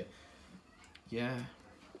 So, yeah.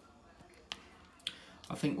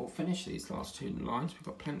 I think we'll finish these last 2 lines. We've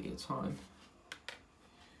got plenty of time.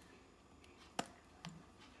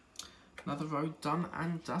 Another row done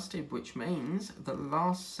and dusted, which means the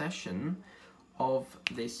last session of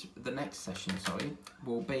this, the next session, sorry,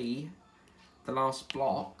 will be the last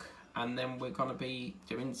block, and then we're going to be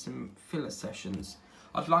doing some filler sessions.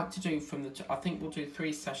 I'd like to do from the, I think we'll do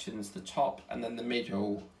 3 sessions, the top and then the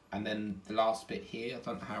middle and then the last bit here. I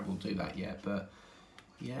don't know how we'll do that yet, but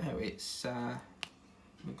yeah, it's,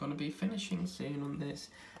 we're going to be finishing soon on this.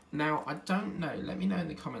 Now, I don't know, let me know in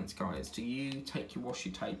the comments, guys, do you take your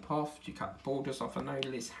washi tape off? Do you cut the borders off? I know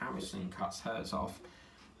Liz Harrison cuts hers off.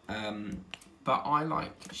 But I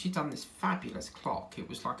like, she done this fabulous clock. It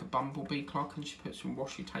was like a bumblebee clock, and she put some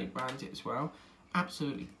washi tape around it as well.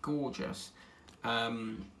 Absolutely gorgeous.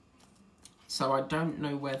 So I don't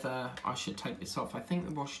know whether I should take this off. I think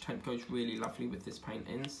the washi tape goes really lovely with this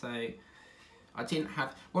painting, so I didn't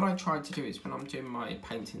have, what I tried to do is when I'm doing my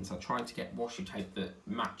paintings, I tried to get washi tape that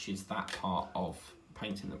matches that part of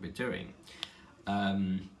painting that we're doing.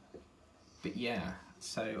 But yeah,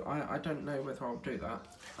 so I don't know whether I'll do that.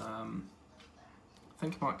 I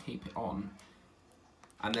think I might keep it on.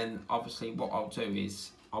 And then obviously what I'll do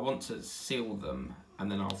is, I want to seal them and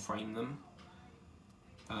then I'll frame them.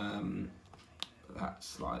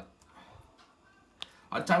 That's like,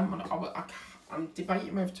 I don't want to, I'm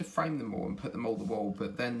debating whether to frame them all and put them all on the wall,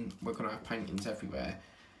 but then we're going to have paintings everywhere.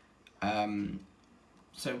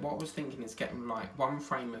 So what I was thinking is getting like 1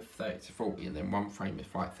 frame of 30 to 40 and then 1 frame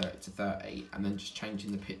of like 30 to 30 and then just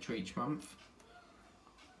changing the picture each month.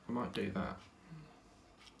 I might do that.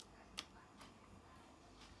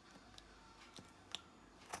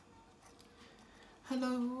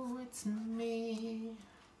 Hello, it's me.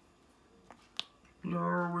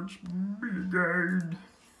 Hello, it's me again.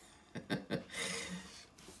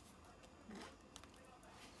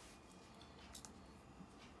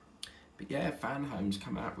 But yeah, Fan Home's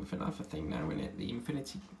come out with another thing now, innit? The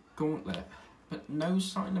Infinity Gauntlet. But no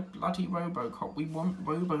sign of bloody Robocop. We want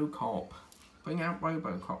Robocop. Bring out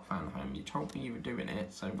Robocop, Fan Home. You told me you were doing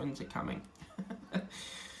it, so when's it coming?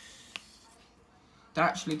 They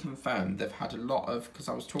actually confirmed they've had a lot of, because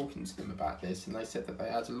I was talking to them about this, and they said that they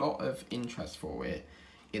had a lot of interest for it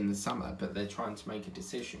in the summer, but they're trying to make a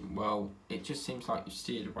decision. Well, it just seems like you've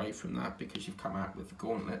steered away from that because you've come out with the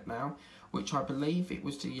Gauntlet now, which I believe it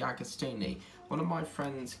was to Agostini. One of my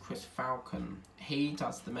friends, Chris Falcon, he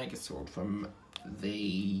does the Megasword from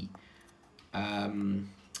the,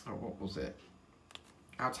 what was it?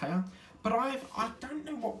 Altair. But I don't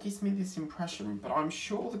know what gives me this impression, but I'm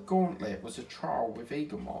sure the Gauntlet was a trial with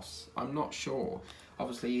Egamos. I'm not sure.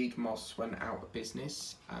 Obviously, Egamos went out of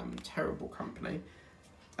business. Terrible company.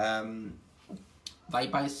 They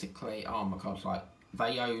basically, oh my god, like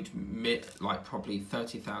they owed like probably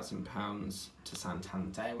 £30,000 to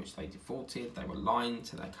Santander, which they defaulted. They were lying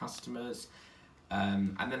to their customers.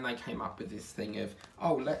 And then they came up with this thing of,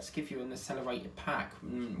 oh, let's give you an accelerated pack.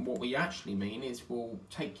 What we actually mean is we'll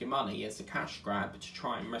take your money as a cash grab to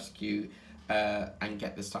try and rescue and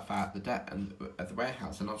get the stuff out of the debt and at the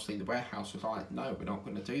warehouse. And obviously the warehouse was like, no, we're not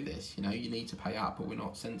going to do this. You know, you need to pay up or we're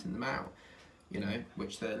not sending them out. You know,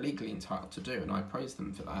 which they're legally entitled to do, and I praise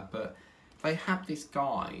them for that. But they had this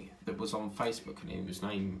guy that was on Facebook, and his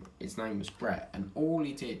name was Brett, and all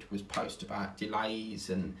he did was post about delays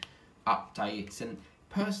and updates. And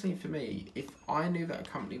personally for me, if I knew that a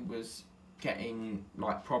company was getting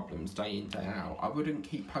like problems day in, day out, I wouldn't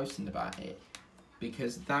keep posting about it,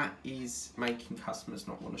 because that is making customers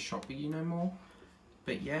not want to shop with you no more.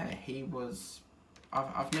 But yeah, he was,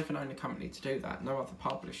 I've never known a company to do that. No other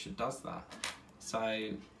publisher does that. So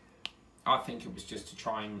I think it was just to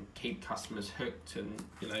try and keep customers hooked and,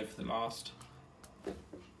 you know, for the last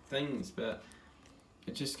things. But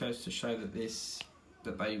it just goes to show that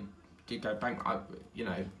that they did go bankrupt, you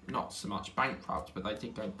know, not so much bankrupt, but they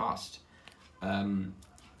did go bust.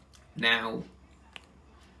 Now,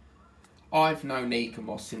 I've known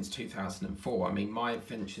Egamos since 2004. I mean, my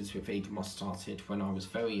adventures with Egamos started when I was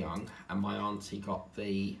very young, and my auntie got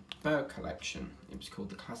the Burr collection. It was called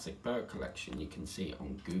the Classic Burr collection. You can see it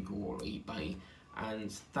on Google or eBay,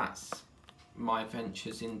 and that's my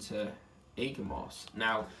adventures into Eagle Moss.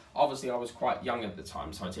 Now, obviously, I was quite young at the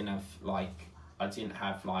time, so I didn't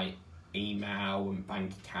have like email and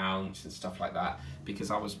bank accounts and stuff like that,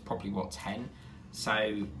 because I was probably 10.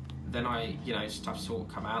 So then stuff sort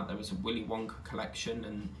of come out. There was a Willy Wonka collection,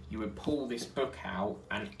 and you would pull this book out,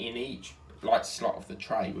 and in each like slot of the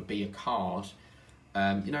tray would be a card,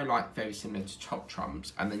 like very similar to Chop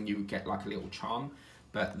Trumps, and then you would get like a little charm.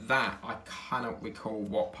 But that, I cannot recall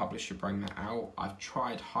what publisher bring that out. I've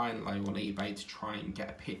tried high and low on eBay to try and get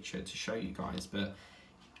a picture to show you guys, but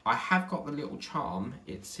I have got the little charm.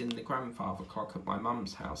 It's in the grandfather clock at my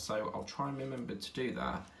mum's house, so I'll try and remember to do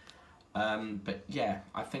that. But yeah,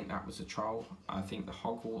 I think that was a troll. I think the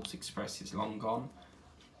Hogwarts Express is long gone.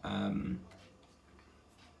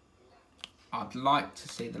 I'd like to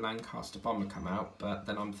see the Lancaster Bomber come out, but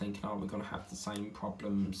then I'm thinking, we're going to have the same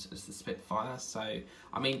problems as the Spitfire. So,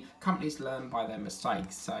 I mean, companies learn by their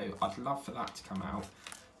mistakes, so I'd love for that to come out.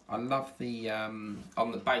 I love the,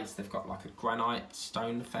 on the base, they've got like a granite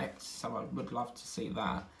stone effect, so I would love to see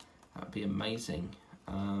that. That'd be amazing.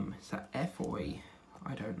 Is that F or E?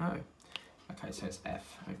 I don't know. Okay, so it's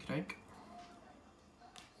F. Okay.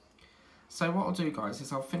 So what I'll do, guys,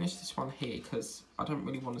 is I'll finish this one here, because I don't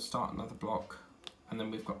really want to start another block and then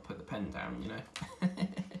we've got to put the pen down,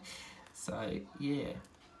 So, yeah.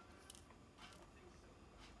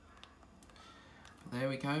 There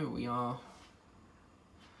we go, we are.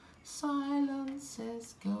 Silence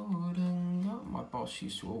is golden. Oh, my boss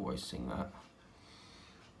used to always sing that.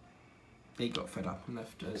 He got fed up and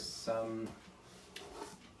left us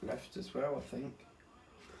as well, I think.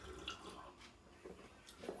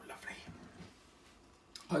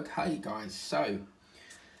 Okay guys, so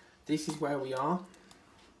this is where we are.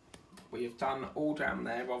 We have done all down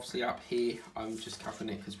there. Obviously up here, I'm just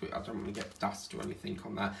covering it because I don't want to get dust or anything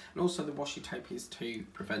on that. And also the washi tape is to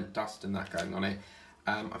prevent dust and that going on it.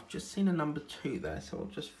 I've just seen a number 2 there, so I'll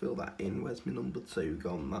just fill that in. Where's my number 2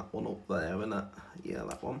 gone? That one up there, isn't it? Yeah,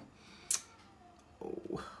 that one.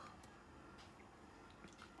 Oh.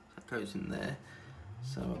 That goes in there.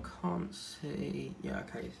 So I can't see. Yeah,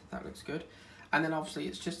 okay, that looks good. And then obviously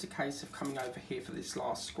it's just a case of coming over here for this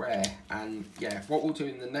last square. And yeah, what we'll do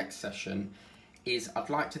in the next session is I'd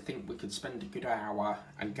like to think we could spend a good hour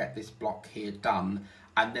and get this block here done.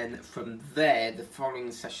 And then from there, the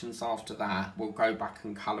following sessions after that, we'll go back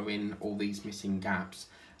and colour in all these missing gaps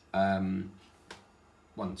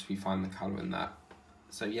once we find the colour in that.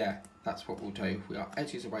 So yeah, that's what we'll do. We are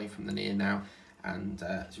edges away from the near now, and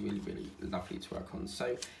it's really, really lovely to work on.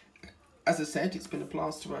 So, as I said, it's been a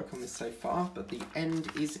blast to work on this so far, but the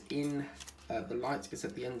end is in, the light is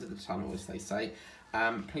at the end of the tunnel, as they say.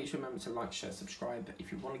 Please remember to like, share, subscribe.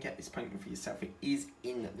 If you want to get this painting for yourself, it is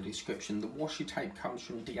in the description. The washi tape comes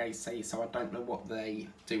from DAC, so I don't know what they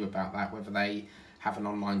do about that, whether they have an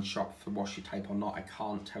online shop for washi tape or not. I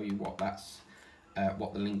can't tell you what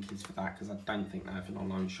the link is for that, because I don't think they have an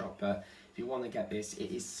online shop. But if you want to get this,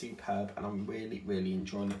 it is superb, and I'm really, really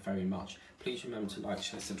enjoying it very much. Please remember to like,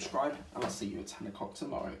 share, subscribe, and I'll see you at 10 o'clock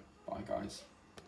tomorrow. Bye, guys.